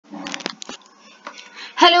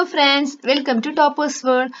Hello friends, welcome to Toppers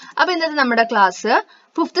World. അപ്പോൾ ഇന്നത്തെ നമ്മുടെ class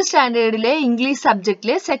 5th സ്റ്റാൻഡേർഡിലെ English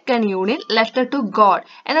സബ്ജക്റ്റിലെ second unit letter to God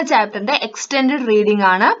എന്ന ചാപ്റ്ററിന്റെ extended reading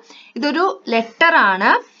ആണ്. ഇതൊരു ലെറ്റർ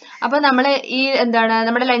ആണ്. അപ്പോൾ നമ്മൾ ഈ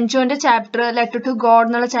നമ്മുടെ ലഞ്ചോന്റെ ചാപ്റ്റർ ലെറ്റർ ടു ഗോഡ്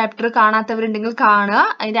എന്നുള്ള ചാപ്റ്റർ കാണാത്തവരുണ്ടെങ്കിൽ കാണുക.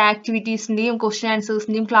 അതിന്റെ ആക്ടിവിറ്റീസിന്റെയും ക്വസ്റ്റ്യൻ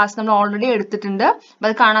ആൻസേഴ്സിന്റെയും ക്ലാസ് നമ്മൾ ഓൾറെഡി എടുത്തിട്ടുണ്ട്. അപ്പോൾ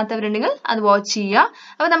അത് കാണാത്തവരുണ്ടെങ്കിൽ അത് വാച്ച് ചെയ്യുക.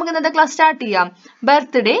 അപ്പോൾ നമുക്ക് ഇന്നത്തെ ക്ലാസ് സ്റ്റാർട്ട് ചെയ്യാം.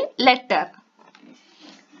 Birthday letter.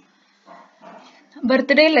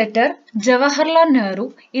 Birthday letter Jawaharlal Nehru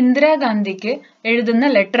ഇന്ദിരാഗാന്ധിക്ക് എഴുതുന്ന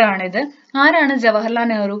ലെറ്റർ ആണിത്. ആരാണ് ജവഹർലാൽ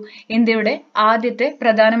നെഹ്റു? ഇന്ത്യയുടെ ആദ്യത്തെ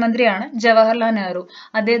പ്രധാനമന്ത്രിയാണ് ജവഹർലാൽ നെഹ്റു.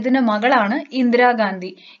 അദ്ദേഹത്തിന്റെ മകളാണ്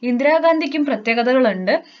ഇന്ദിരാഗാന്ധി. ഇന്ദിരാഗാന്ധിക്കും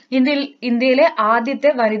പ്രത്യേകതകളുണ്ട്. ഇന്ത്യയിലെ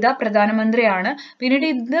ആദ്യത്തെ വനിതാ പ്രധാനമന്ത്രിയാണ്. പിന്നീട്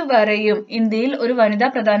ഇതുവരെയും ഇന്ത്യയിൽ ഒരു വനിതാ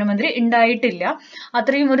പ്രധാനമന്ത്രി ഉണ്ടായിട്ടില്ല.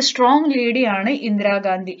 അത്രയും ഒരു സ്ട്രോങ് ലേഡിയാണ്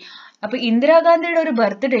ഇന്ദിരാഗാന്ധി. അപ്പൊ ഇന്ദിരാഗാന്ധിയുടെ ഒരു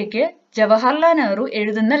ബർത്ത്ഡേക്ക് ജവഹർലാൽ നെഹ്റു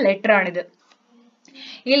എഴുതുന്ന ലെറ്റർ ആണിത്.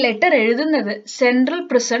 ഈ ലെറ്റർ എഴുതുന്നത് സെൻട്രൽ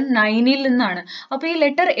പ്രിസൺ നൈനിൽ നിന്നാണ്. അപ്പൊ ഈ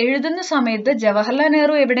ലെറ്റർ എഴുതുന്ന സമയത്ത് ജവഹർലാൽ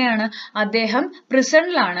നെഹ്റു എവിടെയാണ്? അദ്ദേഹം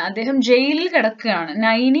പ്രിസണിലാണ്, അദ്ദേഹം ജയിലിൽ കിടക്കുകയാണ്.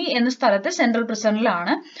 നൈനി എന്ന സ്ഥലത്ത് സെൻട്രൽ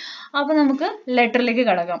പ്രിസണിലാണ്. അപ്പൊ നമുക്ക് ലെറ്ററിലേക്ക്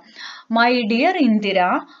കടക്കാം. My dear Indira,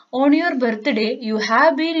 on your birthday you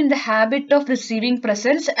have been in the habit of receiving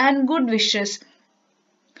പ്രസന്റ്സ് and good wishes.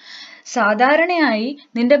 സാധാരണയായി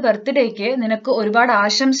നിന്റെ ബർത്ത്ഡേക്ക് നിനക്ക് ഒരുപാട്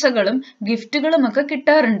ആശംസകളും ഗിഫ്റ്റുകളും ഒക്കെ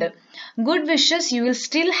കിട്ടാറുണ്ട്. Good wishes you will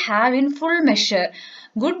still have in full measure.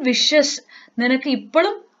 Good wishes നിനക്ക്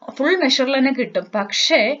ഇപ്പോഴും ഫുൾ മെഷറിൽ തന്നെ കിട്ടും.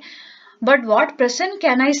 പക്ഷേ but what present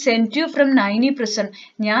can I send you from Naini prison.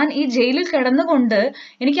 ഞാൻ ഈ ജയിലിൽ കിടന്നുകൊണ്ട്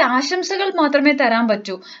എനിക്ക് ആശംസകൾ മാത്രമേ തരാൻ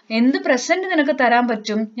പറ്റൂ. എന്ത് പ്രസന്റ് നിനക്ക് തരാൻ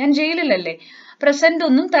പറ്റും? ഞാൻ ജയിലിലല്ലേ. പ്രസന്റ്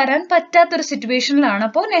ഒന്നും തരാൻ പറ്റാത്തൊരു സിറ്റുവേഷനിലാണ്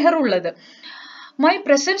അപ്പോൾ നെഹ്റു ഉള്ളത്. My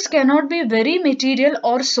presents cannot be very material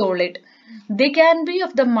or solid. They can be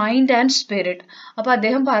of the mind and spirit. അപ്പൊ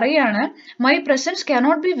അദ്ദേഹം പറയാണ്, my presence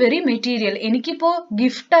cannot be very material. എനിക്കിപ്പോ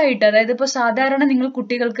ഗിഫ്റ്റ് ആയിട്ട്, അതായത് ഇപ്പൊ സാധാരണ നിങ്ങൾ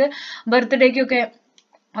കുട്ടികൾക്ക് ബർത്ത്ഡേക്കൊക്കെ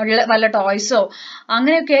വല്ല ടോയ്സോ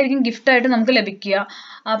അങ്ങനെയൊക്കെ ആയിരിക്കും ഗിഫ്റ്റ് ആയിട്ട് നമുക്ക് ലഭിക്കുക.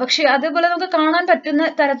 പക്ഷെ അതേപോലെ നമുക്ക് കാണാൻ പറ്റുന്ന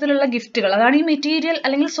തരത്തിലുള്ള ഗിഫ്റ്റുകൾ, അതാണ് ഈ മെറ്റീരിയൽ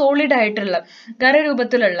അല്ലെങ്കിൽ സോളിഡ് ആയിട്ടുള്ള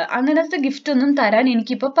ഖരരൂപത്തിലുള്ള അങ്ങനത്തെ ഗിഫ്റ്റ് ഒന്നും തരാൻ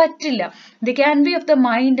എനിക്കിപ്പോ പറ്റില്ല. The can be of the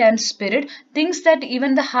mind and spirit, things that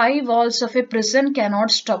even the high walls of A prison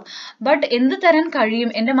cannot stop. But എന്ത് തരാൻ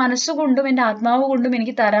കഴിയും? എന്റെ മനസ്സുകൊണ്ടും എന്റെ ആത്മാവ് കൊണ്ടും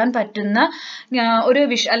എനിക്ക് തരാൻ പറ്റുന്ന ഒരു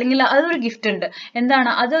അല്ലെങ്കിൽ അതൊരു ഗിഫ്റ്റ് ഉണ്ട്.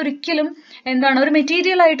 എന്താണ്? അതൊരിക്കലും ഒരു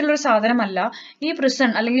മെറ്റീരിയൽ ആയിട്ടുള്ള ഒരു സാധനമല്ല. ഈ പ്രിസൺ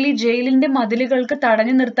അല്ലെങ്കിൽ ഈ ജയിലിന്റെ മതിലുകൾക്ക്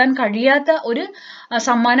തടഞ്ഞു നിർത്താൻ കഴിയാത്ത ഒരു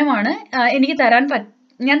സമ്മാനമാണ്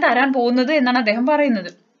ഞാൻ തരാൻ പോകുന്നത് എന്നാണ് അദ്ദേഹം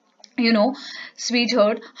പറയുന്നത്. You know,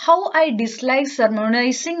 sweetheart, how I dislike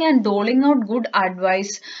sermonizing and doling out good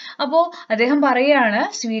advice. അപ്പോ അദ്ദേഹം പറയാണ്,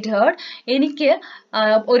 സ്വീറ്റ് എനിക്ക്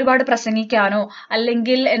ഒരുപാട് പ്രസംഗിക്കാനോ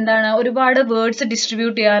അല്ലെങ്കിൽ ഒരുപാട് വേർഡ്സ്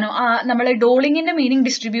ഡിസ്ട്രിബ്യൂട്ട് ചെയ്യാനോ, നമ്മളെ ഡോളിങ്ങിന്റെ മീനിങ്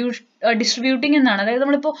ഡിസ്ട്രിബ്യൂട്ടിങ് എന്നാണ്. അതായത്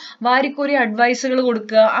നമ്മളിപ്പോ വാരിക്കോരി അഡ്വൈസുകൾ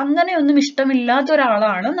കൊടുക്കുക അങ്ങനെയൊന്നും ഇഷ്ടമില്ലാത്ത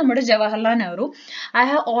ഒരാളാണ് നമ്മുടെ Jawaharlal Nehru. I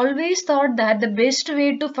have always thought that the best way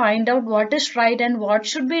to find out what is right and what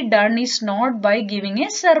should be done is not by giving A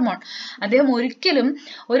സെർമോൺ. അദ്ദേഹം ഒരിക്കലും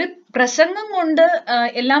ഒരു പ്രസംഗം കൊണ്ട്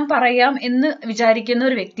എല്ലാം പറയാം എന്ന് വിചാരിക്കുന്ന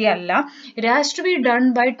ഒരു വ്യക്തിയല്ല. It has to be done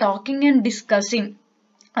by talking and discussing.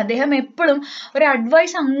 അദ്ദേഹം എപ്പോഴും ഒരു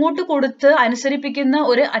അഡ്വൈസ് അങ്ങോട്ട് കൊടുത്ത് അനുസരിപ്പിക്കുന്ന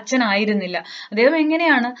ഒരു അച്ഛനായിരുന്നില്ല. അദ്ദേഹം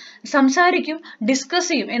എങ്ങനെയാണ് സംസാരിക്കും, ഡിസ്കസ്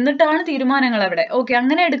ചെയ്യും, എന്നിട്ടാണ് തീരുമാനങ്ങൾ അവിടെ. ഓക്കെ,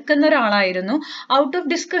 അങ്ങനെ എടുക്കുന്ന ഒരാളായിരുന്നു. Out of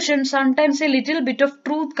discussion sometimes A little bit of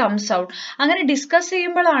truth comes out. അങ്ങനെ ഡിസ്കസ്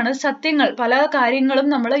ചെയ്യുമ്പോഴാണ് സത്യങ്ങൾ, പല കാര്യങ്ങളും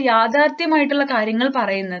നമ്മൾ യാഥാർത്ഥ്യമായിട്ടുള്ള കാര്യങ്ങൾ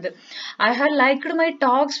പറയുന്നത്. I have liked my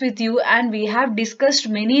talks with you and we have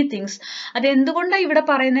discussed many things. അത് എന്തുകൊണ്ടാണ് ഇവിടെ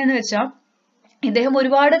പറയുന്നതെന്ന് വെച്ചാൽ, ഇദ്ദേഹം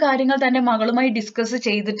ഒരുപാട് കാര്യങ്ങൾ തന്റെ മകളുമായി ഡിസ്കസ്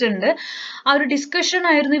ചെയ്തിട്ടുണ്ട്. ആ ഒരു ഡിസ്കഷൻ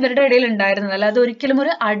ആയിരുന്നു ഇവരുടെ ഇടയിൽ ഉണ്ടായിരുന്നത്, അല്ലാതെ ഒരിക്കലും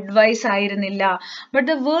ഒരു അഡ്വൈസ് ആയിരുന്നില്ല. But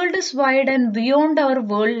the world is wide and beyond our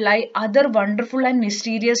world lie other wonderful and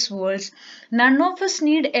mysterious worlds. None of us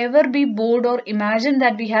need ever be bored or imagine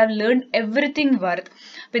that we have learned everything worth.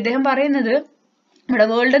 അപ്പൊ ഇദ്ദേഹം പറയുന്നത്, നമ്മുടെ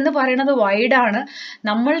world എന്ന് പറയുന്നത് wide ആണ്.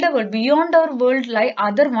 നമ്മളുടെ world, beyond our world lie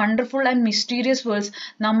other wonderful and mysterious worlds.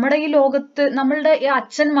 നമ്മുടെ ഈ ലോകത്ത്, നമ്മളുടെ ഈ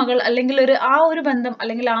അച്ഛൻ മകൾ അല്ലെങ്കിൽ ആ ഒരു ബന്ധം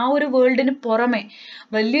അല്ലെങ്കിൽ ആ ഒരു വേൾഡിന് പുറമെ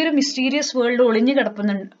വലിയൊരു മിസ്റ്റീരിയസ് വേൾഡ് ഒളിഞ്ഞു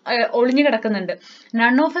കിടക്കുന്നുണ്ട്.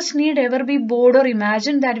 None of us need ever be bored or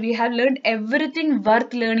imagine that we have learned everything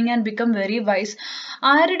worth learning and become very wise.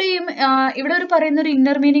 ആരുടെയും ഇവിടെ പറയുന്ന ഒരു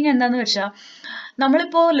ഇന്നർ മീനിങ് എന്താന്ന് വെച്ചാൽ,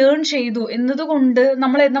 നമ്മളിപ്പോ ലേൺ ചെയ്തു എന്നതുകൊണ്ട്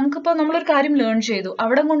നമ്മളൊരു കാര്യം ലേൺ ചെയ്തു,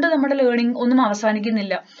 അവിടെ കൊണ്ട് നമ്മുടെ ലേണിംഗ് ഒന്നും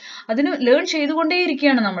അവസാനിക്കുന്നില്ല. അതിന് ലേൺ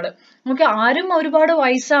ചെയ്തുകൊണ്ടേയിരിക്കുകയാണ് നമ്മൾ. നമുക്ക് ആരും ഒരുപാട്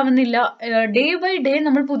വയസ്സാവുന്നില്ല. ഡേ ബൈ ഡേ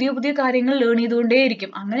നമ്മൾ പുതിയ പുതിയ കാര്യങ്ങൾ ലേൺ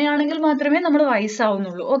ചെയ്തുകൊണ്ടേയിരിക്കും. അങ്ങനെയാണെങ്കിൽ മാത്രമേ നമ്മൾ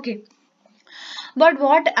വയസ്സാവുന്നുള്ളൂ. Okay, But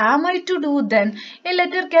what am I to do then? A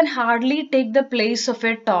letter can hardly take the place of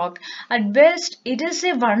a talk. At best, it is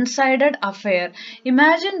a one-sided affair.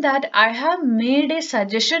 Imagine that I have made a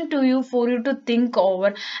suggestion to you for you to think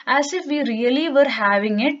over, as if we really were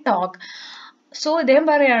having a talk. So, അദ്ദേഹം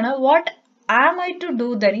പറയാണ്, what am I to do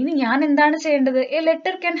then? ഇനി ഞാൻ എന്താണ് ചെയ്യേണ്ടത്? A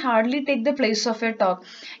letter can hardly take the place of a talk.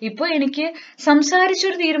 ഇപ്പോൾ എനിക്ക്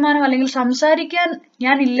സംസാരിച്ചൊരു തീരുമാനം അല്ലെങ്കിൽ സംസാരിക്കാൻ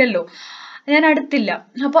ഞാൻ ഇല്ലല്ലോ, ഞാൻ അടുത്തില്ല.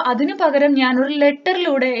 അപ്പൊ അതിനു പകരം ഞാൻ ഒരു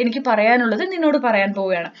ലെറ്ററിലൂടെ എനിക്ക് പറയാനുള്ളത് നിന്നോട് പറയാൻ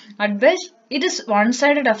പോവുകയാണ്. At best it is one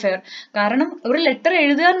sided affair. കാരണം ഒരു ലെറ്റർ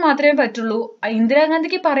എഴുതാൻ മാത്രമേ പറ്റുള്ളൂ.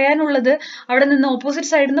 ഇന്ദിരാഗാന്ധിക്ക് പറയാനുള്ളത് അവിടെ നിന്ന്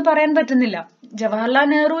ഓപ്പോസിറ്റ് സൈഡിൽ നിന്ന് പറയാൻ പറ്റുന്നില്ല. ജവഹർലാൽ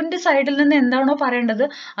നെഹ്റുവിന്റെ സൈഡിൽ നിന്ന് എന്താണോ പറയേണ്ടത്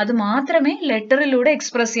അത് മാത്രമേ ലെറ്ററിലൂടെ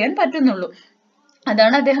എക്സ്പ്രസ് ചെയ്യാൻ പറ്റുന്നുള്ളൂ.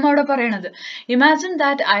 അതാണ് അദ്ദേഹം അവിടെ പറയണത്. Imagine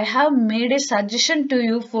that I have made A suggestion to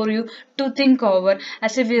you for you to think over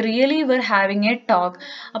as if we really were having A talk.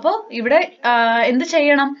 അപ്പോൾ ഇവിടെ എന്ത്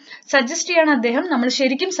ചെയ്യണം? സജസ്റ്റ് ചെയ്യണം അദ്ദേഹം, നമ്മൾ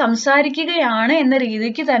ശരിക്കും സംസാരിക്കുകയാണ് എന്ന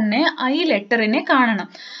രീതിക്ക് തന്നെ ഈ ലെറ്ററിനെ കാണണം.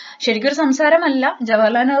 ശരിക്കും ഒരു സംസാരമല്ല,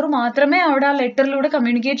 ജവഹർലാൽ നെഹ്റു മാത്രമേ അവിടെ ആ ലെറ്ററിലൂടെ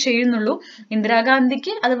കമ്മ്യൂണിക്കേറ്റ് ചെയ്യുന്നുള്ളൂ.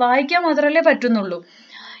 ഇന്ദിരാഗാന്ധിക്ക് അത് വായിക്കാൻ മാത്രമല്ലേ പറ്റുന്നുള്ളൂ.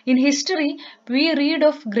 In history, we read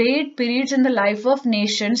of great periods in the life of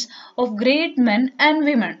nations, of great men and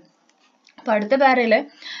women. അപ്പൊ അടുത്ത പാരയില്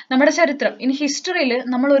നമ്മുടെ ചരിത്രം, ഇനി ഹിസ്റ്ററിയിൽ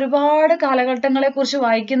നമ്മൾ ഒരുപാട് കാലഘട്ടങ്ങളെ കുറിച്ച്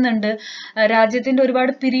വായിക്കുന്നുണ്ട്. രാജ്യത്തിന്റെ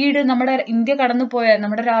ഒരുപാട് പീരീഡ്, നമ്മുടെ ഇന്ത്യ കടന്നുപോയ,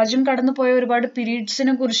 നമ്മുടെ രാജ്യം കടന്നുപോയ ഒരുപാട്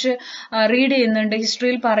പീരീഡ്സിനെ കുറിച്ച് റീഡ് ചെയ്യുന്നുണ്ട്,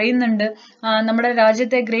 ഹിസ്റ്ററിയിൽ പറയുന്നുണ്ട്. നമ്മുടെ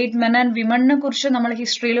രാജ്യത്തെ ഗ്രേറ്റ് മെൻ ആൻഡ് വിമണിനെ കുറിച്ച് നമ്മൾ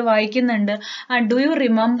ഹിസ്റ്ററിയിൽ വായിക്കുന്നുണ്ട്. And do you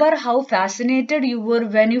remember how fascinated U were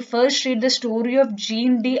when you first read the story of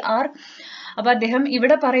gene D ആർക്ക്? അപ്പൊ അദ്ദേഹം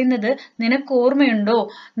ഇവിടെ പറയുന്നത്, നിനക്ക് ഓർമ്മയുണ്ടോ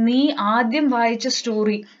നീ ആദ്യം വായിച്ച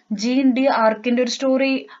സ്റ്റോറി, ജീൻ ഡി ആർക്കിന്റെ ഒരു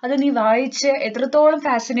സ്റ്റോറി, അത് നീ വായിച്ച് എത്രത്തോളം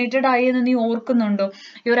ഫാസിനേറ്റഡ് ആയി എന്ന് നീ ഓർക്കുന്നുണ്ടോ?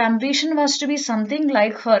 Your ambition was to be something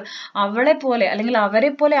like her. അവളെ പോലെ അല്ലെങ്കിൽ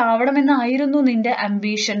അവരെ പോലെ ആവണമെന്നായിരുന്നു നിന്റെ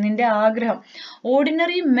ആംബിഷൻ, നിന്റെ ആഗ്രഹം.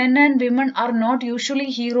 Ordinary men and women are not usually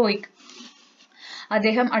heroic.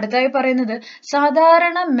 അദ്ദേഹം അടുത്തായി പറയുന്നത്,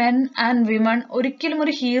 സാധാരണ മെൻ ആൻഡ് വിമൺ ഒരിക്കലും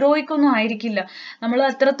ഒരു ഹീറോയ്ക്കൊന്നും ആയിരിക്കില്ല. നമ്മൾ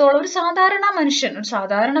അത്രത്തോളം ഒരു സാധാരണ മനുഷ്യൻ, ഒരു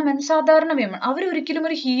സാധാരണ മെൻ, സാധാരണ വിമൺ, അവരൊരിക്കലും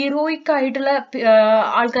ഒരു ഹീറോയിക് ആയിട്ടുള്ള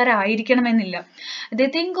ആൾക്കാരായിരിക്കണമെന്നില്ല. They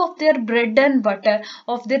think of their bread and butter,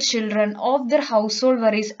 of their children, of their house hold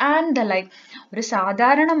worries and the like. ഒരു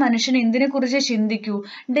സാധാരണ മനുഷ്യൻ എന്തിനെ കുറിച്ച് ചിന്തിക്കൂ?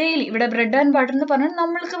 ഡെയിലി, ഇവിടെ ബ്രെഡ് ആൻഡ് ബട്ടർ എന്ന് പറഞ്ഞാൽ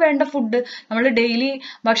നമ്മൾക്ക് വേണ്ട ഫുഡ്, നമ്മൾ ഡെയിലി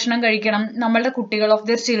ഭക്ഷണം കഴിക്കണം, നമ്മളുടെ കുട്ടികൾ, ഓഫ്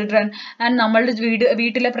ദിയർ ചിൽഡ്രൻ, ആൻഡ് നമ്മളുടെ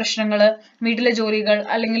വീട്ടിലെ പ്രശ്നങ്ങള്, വീട്ടിലെ ജോലികൾ,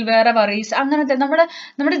 അല്ലെങ്കിൽ വേറെ വറീസ്, അങ്ങനത്തെ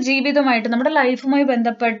നമ്മുടെ ജീവിതമായിട്ട്, നമ്മുടെ ലൈഫുമായി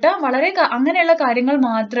ബന്ധപ്പെട്ട വളരെ അങ്ങനെയുള്ള കാര്യങ്ങൾ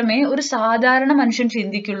മാത്രമേ ഒരു സാധാരണ മനുഷ്യൻ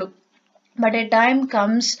ചിന്തിക്കുള്ളൂ. But a time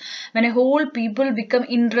comes when a whole people become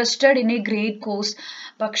interested in a great cause.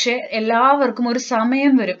 പക്ഷെ എല്ലാവർക്കും ഒരു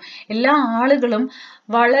സമയം വരും, എല്ലാ ആളുകളും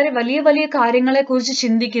വളരെ വലിയ വലിയ കാര്യങ്ങളെ കുറിച്ച്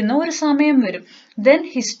ചിന്തിക്കുന്ന ഒരു സമയം വരും. Then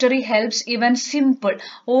history helps even simple,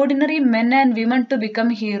 ordinary men and women to become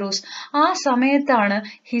heroes. ആ സമയത്താണ്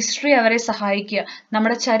ഹിസ്റ്ററി അവരെ സഹായിക്കുക.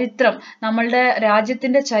 നമ്മുടെ ചരിത്രം, നമ്മളുടെ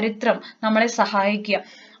രാജ്യത്തിന്റെ ചരിത്രം നമ്മളെ സഹായിക്കുക.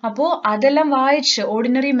 അപ്പോ അതെല്ലാം വായിച്ച്,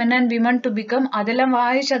 ordinary men and women to become, അതെല്ലാം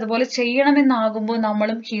വായിച്ച് അതുപോലെ ചെയ്യണമെന്നാകുമ്പോൾ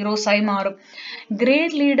നമ്മളും ഹീറോസ് ആയി മാറും.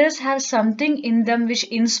 Great leaders have something in them which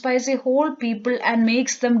inspires A whole people and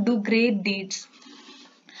makes them do great deeds.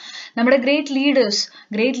 നമ്മുടെ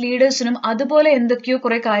ഗ്രേറ്റ് ലീഡേഴ്സിനും അതുപോലെ എന്തൊക്കെയോ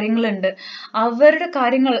കുറെ കാര്യങ്ങളുണ്ട്. അവരുടെ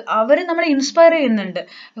കാര്യങ്ങൾ നമ്മളെ ഇൻസ്പയർ ചെയ്യുന്നുണ്ട്.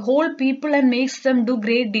 Whole people and makes them do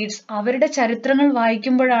great deeds. അവരുടെ ചരിത്രങ്ങൾ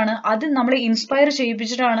വായിക്കുമ്പോഴാണ്, അത് നമ്മളെ ഇൻസ്പയർ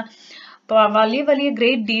ചെയ്യിപ്പിച്ചിട്ടാണ് വലിയ വലിയ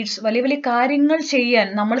ഗ്രേറ്റ് ഡീഡ്സ്, വലിയ വലിയ കാര്യങ്ങൾ ചെയ്യാൻ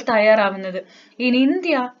നമ്മൾ തയ്യാറാവുന്നത്. In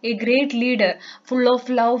India, a great leader, full of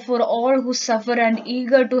love for all who suffer and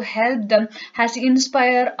eager to help them, has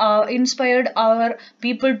inspired our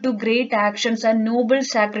people to great actions and noble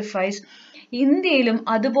sacrifice. ഇന്ത്യയിലും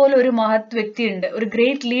അതുപോലെ ഒരു മഹത് വ്യക്തിയുണ്ട്, ഒരു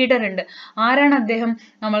ഗ്രേറ്റ് ലീഡർ ഉണ്ട്. ആരാണ് അദ്ദേഹം?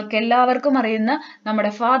 നമ്മൾക്ക് എല്ലാവർക്കും അറിയുന്ന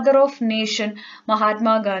നമ്മുടെ father of nation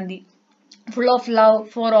Mahatma Gandhi. Full of love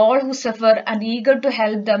for all who suffer and eager to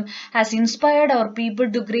help them, has inspired our people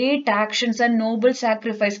to great actions and noble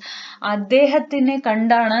sacrifice. അദ്ദേഹത്തിനെ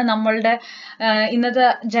കണ്ടാണ് നമ്മളുടെ ഇന്നത്തെ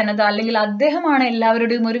ജനത, അല്ലെങ്കിൽ അദ്ദേഹമാണ്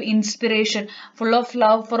എല്ലാവരുടെയും ഒരു inspiration. Full of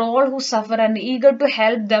love for all who Zafar and eager to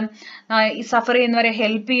help them. Zafar ചെയ്യുന്നവരെ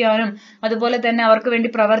help ചെയ്യാനും അതുപോലെ തന്നെ അവർക്ക്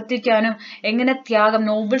വേണ്ടി പ്രവർത്തിക്കാനും, എങ്ങനെ ത്യാഗം,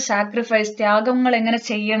 നോബിൾ സാക്രിഫൈസ്, ത്യാഗങ്ങൾ എങ്ങനെ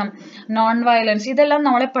ചെയ്യണം, നോൺ വയലൻസ്, ഇതെല്ലാം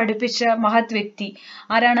നമ്മളെ പഠിപ്പിച്ച മഹത് വ്യക്തി.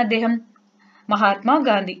 ആരാണ് അദ്ദേഹം? Mahatma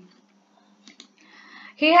Gandhi.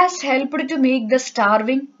 He has helped to make the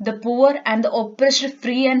starving, the poor and the oppressed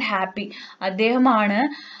free and happy. അദ്ദേഹമാണ്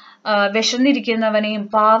വിശന്നിരിക്കുന്നവനെയും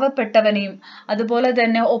പാവപ്പെട്ടവനെയും അതുപോലെ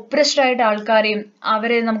തന്നെ ഒപ്രസ്ഡ് ആയിട്ട് ആൾക്കാരെയും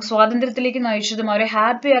അവരെ നമുക്ക് സ്വാതന്ത്ര്യത്തിലേക്ക് നയിച്ചതും അവരെ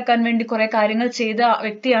ഹാപ്പി ആക്കാൻ വേണ്ടി കുറെ കാര്യങ്ങൾ ചെയ്ത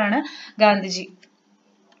വ്യക്തിയാണ് Gandhiji.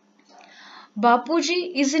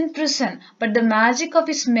 Bapuji is in prison, but the magic of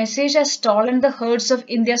his message has stolen the hearts of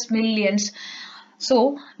India's millions. So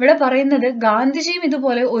ഇവിടെ പറയുന്നത് ഗാന്ധിജിയും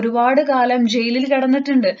ഇതുപോലെ ഒരുപാട് കാലം ജയിലിൽ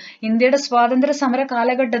കിടന്നിട്ടുണ്ട്. ഇന്ത്യയുടെ സ്വാതന്ത്ര്യ സമര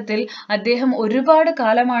കാലഘട്ടത്തിൽ അദ്ദേഹം ഒരുപാട്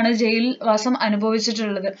കാലമാണ് ജയിൽ വാസം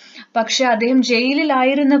അനുഭവിച്ചിട്ടുള്ളത്. പക്ഷെ അദ്ദേഹം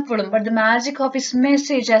ജയിലിലായിരുന്നപ്പോഴും but the magic of his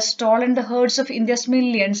message has stolen the hertz of India's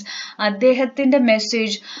millions. അദ്ദേഹത്തിന്റെ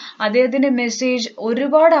മെസ്സേജ്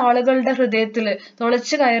ഒരുപാട് ആളുകളുടെ ഹൃദയത്തിൽ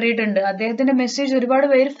തുളച്ചു കയറിയിട്ടുണ്ട്. അദ്ദേഹത്തിന്റെ മെസ്സേജ് ഒരുപാട്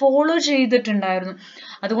പേര് ഫോളോ ചെയ്തിട്ടുണ്ടായിരുന്നു.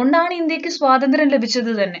 അതുകൊണ്ടാണ് ഇന്ത്യക്ക് സ്വാതന്ത്ര്യം ലഭിച്ചത്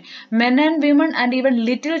തന്നെ. Men and women and even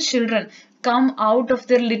little children come out of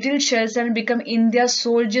their little shells and become India's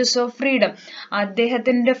soldiers of freedom.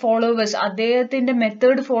 അദ്ദേഹത്തിന്റെ ഫോളോവേഴ്സ്, അദ്ദേഹത്തിന്റെ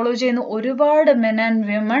മെത്തേഡ് ഫോളോ ചെയ്യുന്ന ഒരുപാട് men and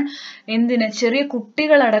women, ചെറിയ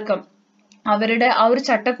കുട്ടികളടക്കം അവരുടെ ആ ഒരു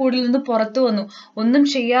ചട്ടക്കൂടിൽ നിന്ന് പുറത്തു വന്നു. ഒന്നും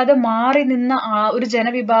ചെയ്യാതെ മാറി നിന്ന ആ ഒരു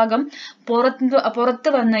ജനവിഭാഗം പുറത്തു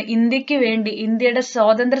വന്ന് ഇന്ത്യക്ക് വേണ്ടി, ഇന്ത്യയുടെ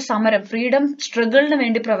സ്വാതന്ത്ര്യ സമരം, ഫ്രീഡം സ്ട്രഗിളിന്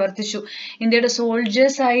വേണ്ടി പ്രവർത്തിച്ചു. ഇന്ത്യയുടെ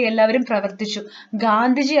സോൾജേഴ്സായി എല്ലാവരും പ്രവർത്തിച്ചു.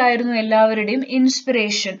 ഗാന്ധിജി ആയിരുന്നു എല്ലാവരുടെയും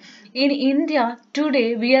inspiration. In India today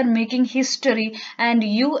we are making history, and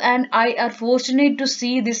you and I are fortunate to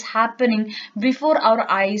see this happening before our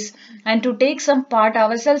eyes and to take some part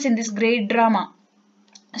ourselves in this great drama.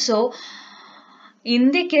 So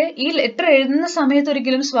ഇന്ത്യക്ക് ഈ letter എഴുതുന്ന സമയത്ത്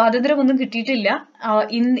ഒരിക്കലും സ്വാതന്ത്ര്യമൊന്നും കിട്ടിയിട്ടില്ല.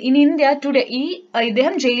 In India today,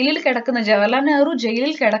 ഇദ്ദേഹം ജയിലിൽ കിടക്കുന്ന, ജവഹർലാൽ നെഹ്റു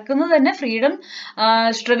ജയിലിൽ കിടക്കുന്നത് തന്നെ ഫ്രീഡം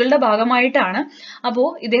സ്ട്രഗിളിന്റെ ഭാഗമായിട്ടാണ്. അപ്പോ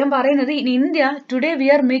ഇദ്ദേഹം പറയുന്നത് in India today we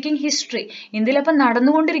are making history. ഇന്ത്യയിൽ അപ്പം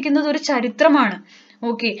നടന്നുകൊണ്ടിരിക്കുന്നത് ഒരു ചരിത്രമാണ്.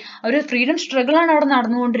 ഓക്കെ, ഒരു ഫ്രീഡം സ്ട്രഗിളാണ് അവിടെ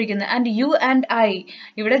നടന്നുകൊണ്ടിരിക്കുന്നത്. ആൻഡ് യു ആൻഡ് ഐ,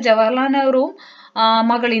 ഇവിടെ ജവഹർലാൽ നെഹ്റുവും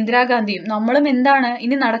മകൾ ഇന്ദിരാഗാന്ധിയും നമ്മളും എന്താണ്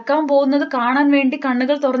ഇനി നടക്കാൻ പോകുന്നത് കാണാൻ വേണ്ടി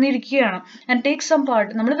കണ്ണുകൾ തുറന്നിരിക്കുകയാണ്. And take some part.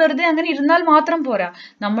 നമ്മൾ വെറുതെ അങ്ങനെ ഇരുന്നാൽ മാത്രം പോരാ,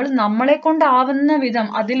 നമ്മളെ കൊണ്ടാവുന്ന വിധം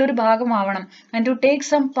അതിലൊരു ഭാഗമാവണം. And to take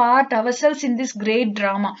some part അവർസെൽസ് in this great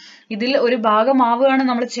drama. ഇതിൽ ഒരു ഭാഗമാവുകയാണ്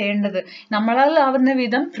നമ്മൾ ചെയ്യേണ്ടത്. നമ്മളാൽ ആവുന്ന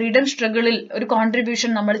വിധം ഫ്രീഡം സ്ട്രഗിളിൽ ഒരു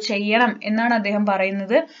കോൺട്രിബ്യൂഷൻ നമ്മൾ ചെയ്യണം എന്നാണ് അദ്ദേഹം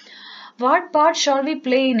പറയുന്നത്. What part shall we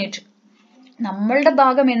play in it? നമ്മളുടെ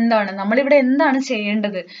ഭാഗം എന്താണ്? നമ്മളിവിടെ എന്താണ്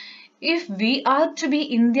ചെയ്യേണ്ടത്? If we are to be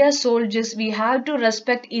India's soldiers, we have to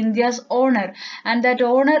respect India's honor, and that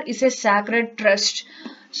honor is a sacred trust.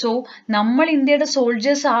 So, നമ്മൾ ഇന്ത്യയുടെ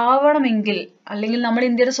സോൾജേഴ്സ് ആവണമെങ്കിൽ, അല്ലെങ്കിൽ നമ്മൾ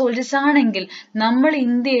ഇന്ത്യയുടെ സോൾജേഴ്സ് ആണെങ്കിൽ, നമ്മൾ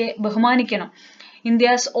ഇന്ത്യയെ ബഹുമാനിക്കണം.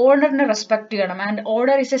 ഇന്ത്യസ് ഓണറിനെ റെസ്പെക്ട് ചെയ്യണം. And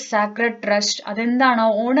owner is A sacred trust. അതെന്താണ്?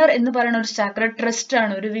 ഓണർ എന്ന് പറയുന്ന ഒരു സാക്രഡ് ട്രസ്റ്റ്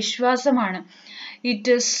ആണ്, ഒരു വിശ്വാസമാണ്.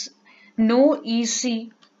 It is no easy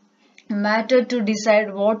matter to decide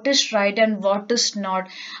what is right and what is not.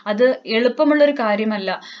 അത് എളുപ്പമുള്ളൊരു കാര്യമല്ല.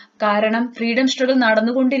 കാരണം ഫ്രീഡം സ്ട്രഗിൾ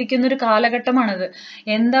നടന്നുകൊണ്ടിരിക്കുന്ന ഒരു കാലഘട്ടമാണത്.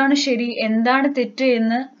 എന്താണ് ശരി, എന്താണ് തെറ്റ്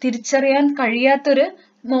എന്ന് തിരിച്ചറിയാൻ കഴിയാത്തൊരു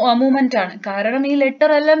മൂവ്മെന്റ് ആണ്. കാരണം ഈ ലെറ്റർ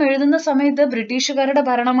എല്ലാം എഴുതുന്ന സമയത്ത് ബ്രിട്ടീഷുകാരുടെ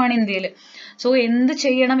ഭരണമാണ് ഇന്ത്യയിൽ. സോ എന്ത്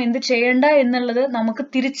ചെയ്യണം, എന്ത് ചെയ്യണ്ട എന്നുള്ളത് നമുക്ക്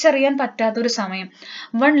തിരിച്ചറിയാൻ പറ്റാത്തൊരു സമയം.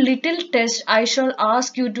 One little test I shawl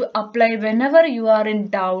ask you to apply whenever you are in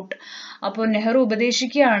doubt. അപ്പോൾ നെഹ്റു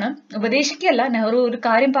ഉപദേശിക്കല്ല, നെഹ്റു ഒരു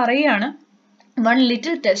കാര്യം പറയുകയാണ്. വൺ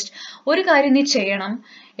ലിറ്റിൽ ടെസ്റ്റ്, ഒരു കാര്യം നീ ചെയ്യണം.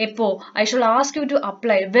 എപ്പോ? I shawl ask you to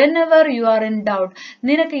apply whenever you are in doubt.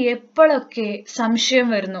 നിനക്ക് എപ്പോഴൊക്കെ സംശയം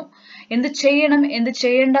വരുന്നു, എന്ത് ചെയ്യണം എന്ത്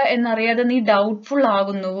ചെയ്യണ്ട എന്നറിയാതെ നീ doubtful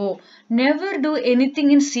ആകുന്നുവോ, never do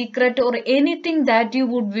anything in secret or anything that you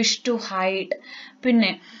would wish to hide.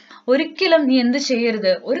 പിന്നെ ഒരിക്കലും നീ എന്ത്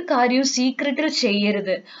ചെയ്യരുത്, ഒരു കാര്യവും സീക്രട്ടിൽ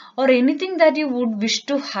ചെയ്യരുത്. Or anything that you would wish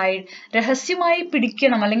to hide, രഹസ്യമായി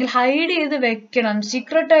പിടിക്കണം അല്ലെങ്കിൽ ഹൈഡ് ചെയ്ത് വെക്കണം,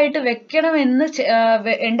 സീക്രട്ട് ആയിട്ട് വെക്കണം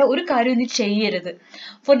എന്ന് ഒരു കാര്യവും നീ ചെയ്യരുത്.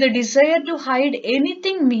 For the desire to hide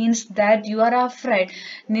anything means that you are afraid.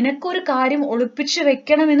 നിനക്കൊരു കാര്യം ഒളിപ്പിച്ചു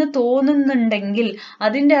വെക്കണമെന്ന് തോന്നുന്നുണ്ടെങ്കിൽ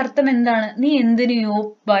അതിന്റെ അർത്ഥം എന്താണ്? നീ എന്തിനെയോ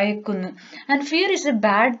ഭയക്കുന്നു. And fear is A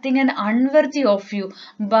bad thing and unworthy of U.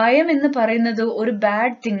 ഭയം എന്ന് പറയുന്നത് ഒരു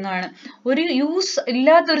ബാഡ് തിങ് ആണ്, ഒരു യൂസ്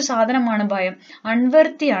ഇല്ലാത്തൊരു സാധനമാണ് ഭയം,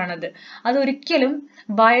 അൺവർത്തിയാണത്. അതൊരിക്കലും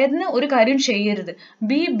ഭയന്ന് ഒരു കാര്യം ചെയ്യരുത്.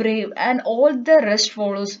 Be brave and all the rest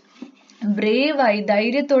follows. ബ്രേവായി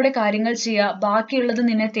ധൈര്യത്തോടെ കാര്യങ്ങൾ ചെയ്യുക, ബാക്കിയുള്ളത്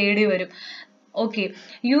നിന്നെ തേടി വരും. Okay,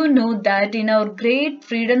 you know that in our great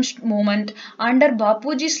freedom movement under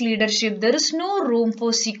Bapuji's leadership there is no room for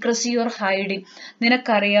secrecy or hiding.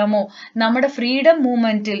 നിനക്കറിയാമോ, നമ്മുടെ ഫ്രീഡം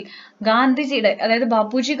മൂവ്മെന്റിൽ ഗാന്ധിജിയുടെ, അതായത്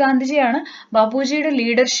ഗാന്ധിജിയാണ്, ബാപ്പുജിയുടെ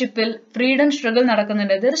ലീഡർഷിപ്പിൽ ഫ്രീഡം സ്ട്രഗിൾ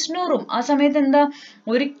നടക്കുന്നുണ്ട്. There is no room. ആ സമയത്ത് എന്താ,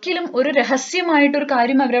 ഒരിക്കലും ഒരു രഹസ്യമായിട്ടൊരു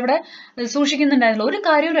കാര്യം അവരവിടെ സൂക്ഷിക്കുന്നുണ്ടായിരുന്നില്ല, ഒരു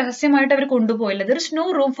കാര്യവും രഹസ്യമായിട്ട് അവർ കൊണ്ടുപോയില്ല. There is no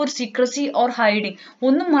room for secrecy or hiding.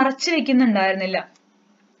 ഒന്നും മറച്ചു വെക്കുന്നുണ്ടായിരുന്നില്ല.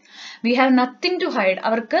 We have nothing to hide.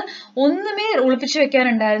 അവർക്ക് ഒന്നുമേ ഒളിപ്പിച്ചു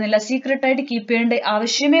വെക്കാനുണ്ടായിരുന്നില്ല, സീക്രട്ട് ആയിട്ട് കീപ്പ് ചെയ്യേണ്ട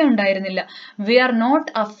ആവശ്യമേ ഉണ്ടായിരുന്നില്ല. V are not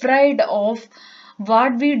afraid of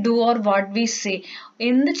what we do or what we say.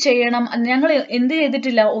 എന്ത് ചെയ്യണം, ഞങ്ങൾ എന്ത്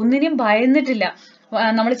ചെയ്തിട്ടില്ല, ഒന്നിനും ഭയന്നിട്ടില്ല.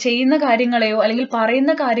 നമ്മൾ ചെയ്യുന്ന കാര്യങ്ങളെയോ അല്ലെങ്കിൽ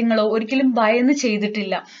പറയുന്ന കാര്യങ്ങളോ ഒരിക്കലും ഭയന്ന്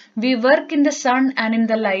ചെയ്തിട്ടില്ല. V work in the sun and in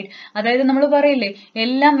the light. അതായത് നമ്മൾ പറയില്ലേ,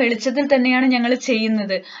 എല്ലാം വെളിച്ചത്തിൽ തന്നെയാണ് ഞങ്ങൾ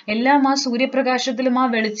ചെയ്യുന്നത്, എല്ലാം ആ സൂര്യപ്രകാശത്തിലും ആ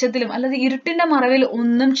വെളിച്ചത്തിലും, അല്ലാതെ ഇരുട്ടിന്റെ മറവിൽ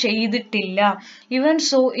ഒന്നും ചെയ്തിട്ടില്ല. Even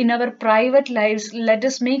so in our private lives let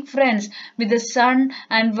us make friends with the sun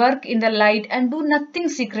and work in the light and do nothing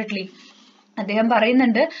secretly. അദ്ദേഹം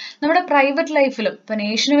പറയുന്നുണ്ട്, നമ്മുടെ പ്രൈവറ്റ് ലൈഫിലും, ഇപ്പൊ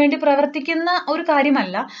നേഷന് വേണ്ടി പ്രവർത്തിക്കുന്ന ഒരു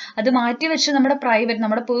കാര്യമല്ല, അത് മാറ്റിവെച്ച് നമ്മുടെ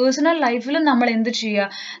പേഴ്സണൽ ലൈഫിലും നമ്മൾ എന്ത് ചെയ്യുക,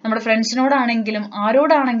 നമ്മുടെ ഫ്രണ്ട്സിനോടാണെങ്കിലും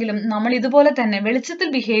ആരോടാണെങ്കിലും നമ്മൾ ഇതുപോലെ തന്നെ വെളിച്ചത്തിൽ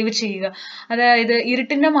ബിഹേവ് ചെയ്യുക. അതായത്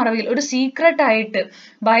ഇരുട്ടിന്റെ മറവിൽ ഒരു സീക്രട്ട് ആയിട്ട്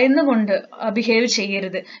ഭയന്നുകൊണ്ട് ബിഹേവ്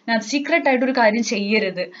ചെയ്യരുത്, സീക്രട്ട് ആയിട്ട് ഒരു കാര്യം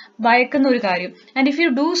ചെയ്യരുത്, ഭയക്കുന്ന ഒരു കാര്യം. And if you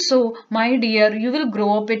do so my dear, you will grow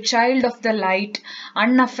up A child of the light,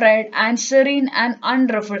 അൺഅഫ്രൈഡ് and serine and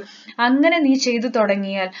അൺറഫിൾഡ്. അങ്ങനെ നീ ചെയ്തു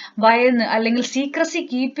തുടങ്ങിയാൽ, ഭയന്ന് അല്ലെങ്കിൽ സീക്രസി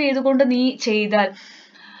കീപ്പ് ചെയ്തുകൊണ്ട് നീ ചെയ്താൽ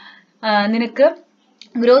നിനക്ക്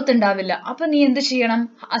ഗ്രോത്ത് ഉണ്ടാവില്ല. അപ്പൊ നീ എന്ത് ചെയ്യണം,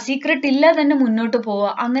 ആ സീക്രട്ട് ഇല്ലാതെ തന്നെ മുന്നോട്ട് പോവുക.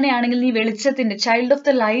 അങ്ങനെയാണെങ്കിൽ നീ വെളിച്ചത്തിന്റെ ചൈൽഡ് ഓഫ്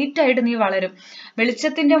ദ ലൈറ്റ് ആയിട്ട് നീ വളരും,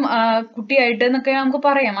 വെളിച്ചത്തിന്റെ കുട്ടിയായിട്ട് എന്നൊക്കെ നമുക്ക്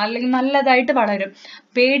പറയാം, അല്ലെങ്കിൽ നല്ലതായിട്ട് വളരും,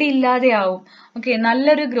 പേടിയില്ലാതെ ആവും. ഓക്കെ,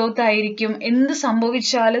 നല്ലൊരു ഗ്രോത്ത് ആയിരിക്കും. എന്ത്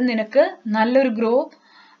സംഭവിച്ചാലും നിനക്ക് നല്ലൊരു ഗ്രോ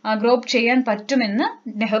ചെയ്യാൻ പറ്റുമെന്ന്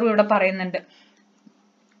നെഹ്റു ഇവിടെ പറയുന്നുണ്ട്.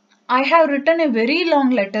 I have written a very long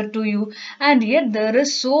letter to you and yet there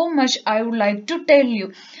is so much I would like to tell you.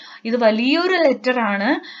 ഇത് വലിയൊരു ലെറ്റർ ആണ്,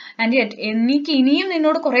 and yet എനിക്ക് ഇനിയും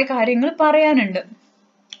നിന്നോട് കുറെ കാര്യങ്ങൾ പറയാനുണ്ട്.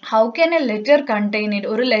 How can A letter contain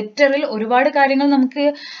it? ഒരു ലെറ്ററിൽ ഒരുപാട് കാര്യങ്ങൾ നമുക്ക്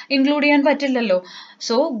ഇൻക്ലൂഡ് ചെയ്യാൻ പറ്റില്ലല്ലോ.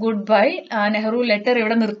 So good bye, Nehru letter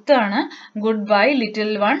ഇവിടെ നിർത്തുകയാണ്. Good bye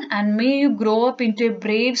little one and may you grow up in to A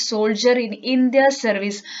Brave soldier in India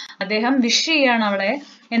service. അദ്ദേഹം വിഷ് ചെയ്യാണ് അവളെ.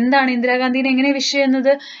 എന്താണ് ഇന്ദിരാഗാന്ധിനെ എങ്ങനെ വിഷ്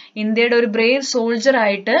ചെയ്യുന്നത്? ഇന്ത്യയുടെ ഒരു ബ്രേവ് സോൾജർ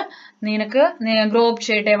ആയിട്ട് നിനക്ക് ഗ്രോ അപ്പ്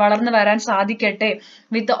ചെയ്യട്ടെ, വളർന്നു വരാൻ സാധിക്കട്ടെ.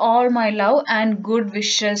 With all my love and good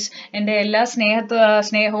wishes. എൻ്റെ എല്ലാ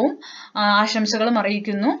സ്നേഹവും ആശംസകളും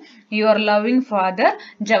അറിയിക്കുന്നു. Your loving father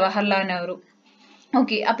Jawaharlal Nehru.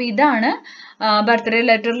 Okay, അപ്പൊ ഇതാണ് ബർത്ത്ഡേ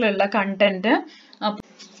ലെറ്ററിലുള്ള കണ്ടന്റ്.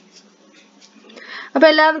 അപ്പൊ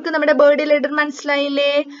എല്ലാവർക്കും നമ്മുടെ ബർത്ത്ഡേ ലെറ്റർ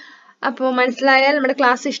മനസ്സിലായില്ലേ? അപ്പോൾ മനസ്സിലായാൽ, നമ്മുടെ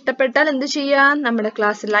ക്ലാസ് ഇഷ്ടപ്പെട്ടാൽ എന്ത് ചെയ്യാം, നമ്മുടെ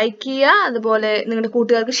ക്ലാസ് ലൈക്ക് ചെയ്യുക, അതുപോലെ നിങ്ങളുടെ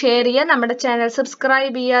കൂട്ടുകാർക്ക് ഷെയർ ചെയ്യുക, നമ്മുടെ ചാനൽ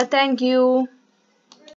സബ്സ്ക്രൈബ് ചെയ്യുക. താങ്ക്